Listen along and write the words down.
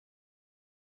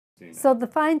So the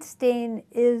Feinstein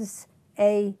is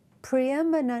a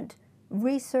preeminent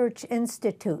research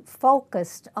institute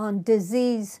focused on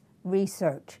disease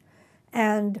research.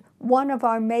 And one of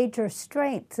our major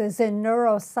strengths is in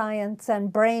neuroscience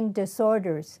and brain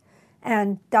disorders.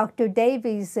 And Dr.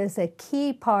 Davies is a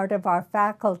key part of our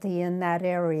faculty in that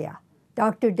area.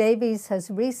 Dr. Davies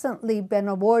has recently been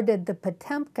awarded the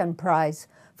Potamkin Prize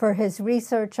for his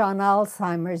research on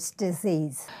Alzheimer's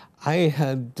disease. I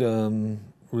had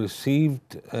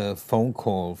received a phone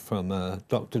call from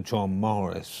Dr. John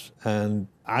Morris, and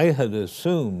I had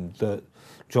assumed that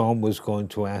John was going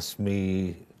to ask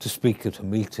me to speak at a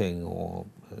meeting, or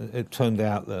it turned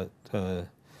out that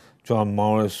John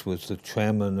Morris was the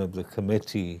chairman of the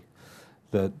committee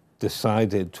that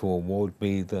decided to award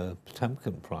me the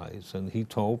Potamkin Prize, and he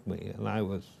told me, and I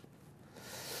was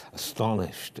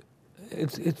astonished.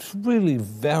 It's really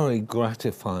very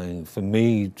gratifying for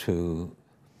me to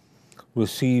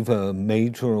receive a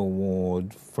major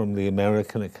award from the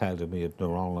American Academy of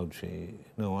Neurology.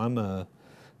 You know, I'm a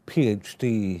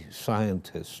PhD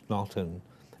scientist, not an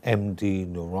MD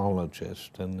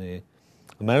neurologist, and the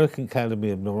American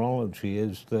Academy of Neurology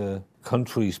is the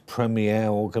country's premier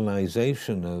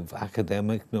organization of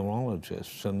academic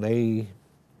neurologists, and they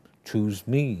choose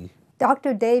me.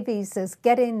 Dr. Davies is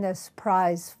getting this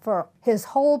prize for his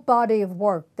whole body of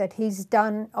work that he's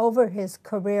done over his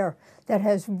career that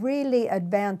has really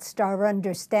advanced our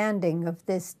understanding of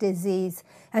this disease.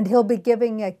 And he'll be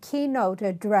giving a keynote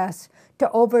address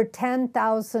to over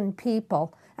 10,000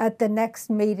 people at the next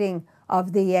meeting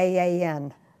of the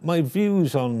AAN. My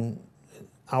views on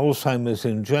Alzheimer's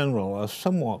in general are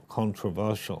somewhat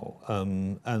controversial,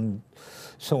 and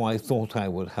so I thought I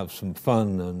would have some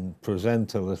fun and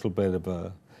present a little bit of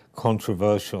a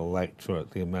controversial lecture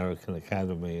at the American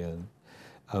Academy, and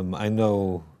I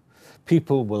know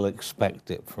people will expect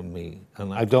it from me,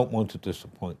 and I don't want to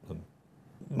disappoint them.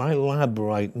 My lab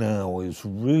right now is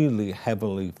really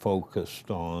heavily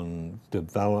focused on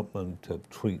development of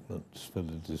treatments for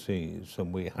the disease,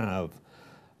 and we have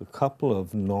a couple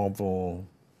of novel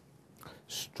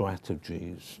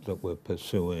strategies that we're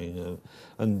pursuing,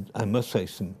 and I must say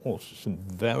also some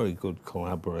very good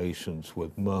collaborations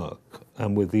with Merck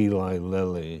and with Eli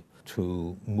Lilly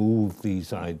to move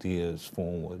these ideas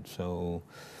forward. So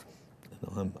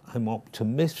I'm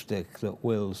optimistic that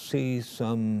we'll see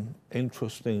some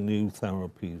interesting new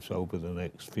therapies over the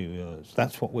next few years.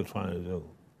 That's what we're trying to do.